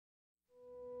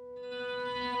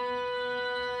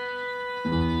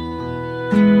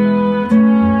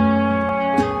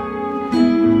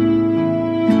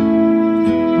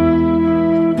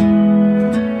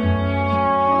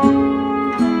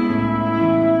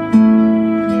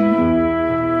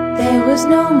was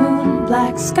no moon,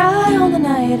 black sky on the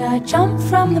night. I jumped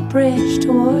from the bridge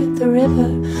toward the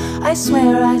river. I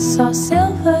swear I saw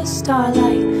silver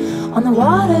starlight on the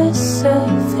water's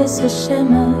surface, a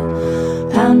shimmer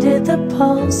pounded the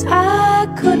pulse. I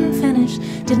couldn't finish,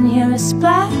 didn't hear a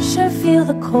splash or feel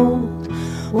the cold.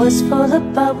 Was full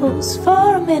of bubbles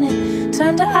for a minute,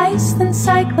 turned to ice, then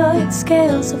cycloid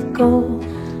scales of gold.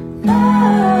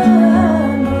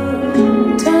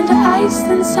 Turned to ice,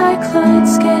 then cycloid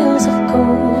scales of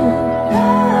gold.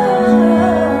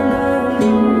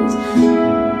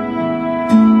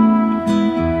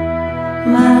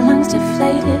 My lungs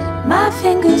deflated, my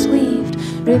fingers weaved,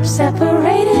 ribs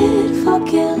separated for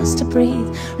gills to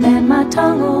breathe. Ran my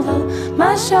tongue over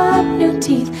my sharp new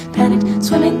teeth. Panicked,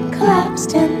 swimming,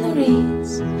 collapsed in the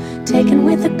reeds. Taken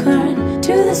with the current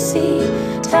to the sea,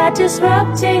 tied,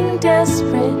 disrupting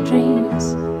desperate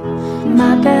dreams.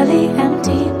 My belly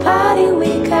empty, body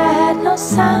weak, I had no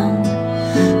sound,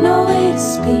 no way to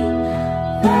speak.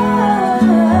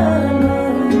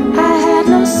 I had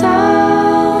no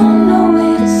sound, no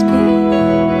way to speak.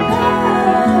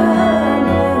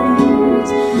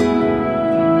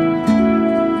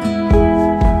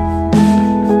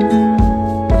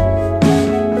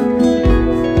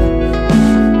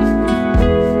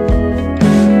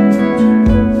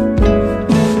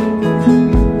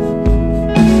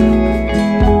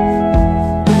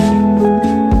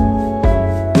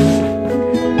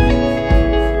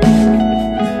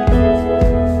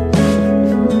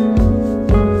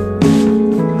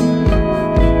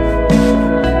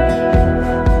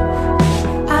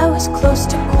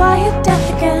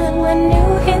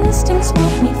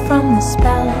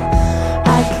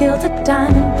 Killed a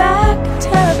diamondback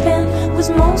terrapin, was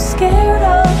most scared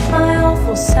of my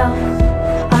awful self.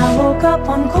 I woke up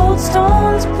on cold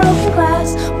stones, broken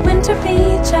glass, winter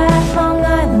beach at Long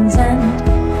Island's end.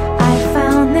 I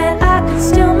found that I could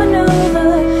still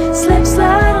maneuver, slip,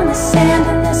 slide on the sand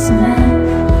and the cement.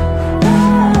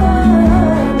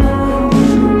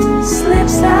 Slip,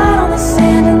 slide on the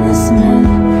sand and the cement.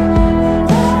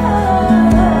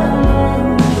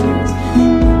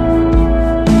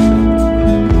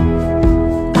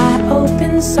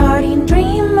 Sardine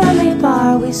dream, Mermaid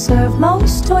Bar. We serve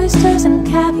most oysters and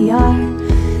caviar.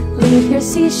 Leave your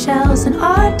seashells in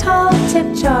our tall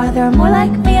tip jar. There are more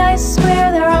like me, I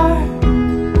swear there are.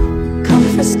 Come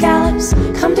for scallops,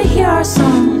 come to hear our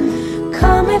song.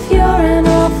 Come if you're in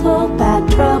awful bad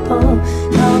trouble.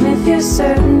 Come if you're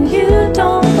certain you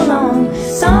don't belong.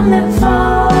 Some that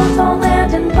fall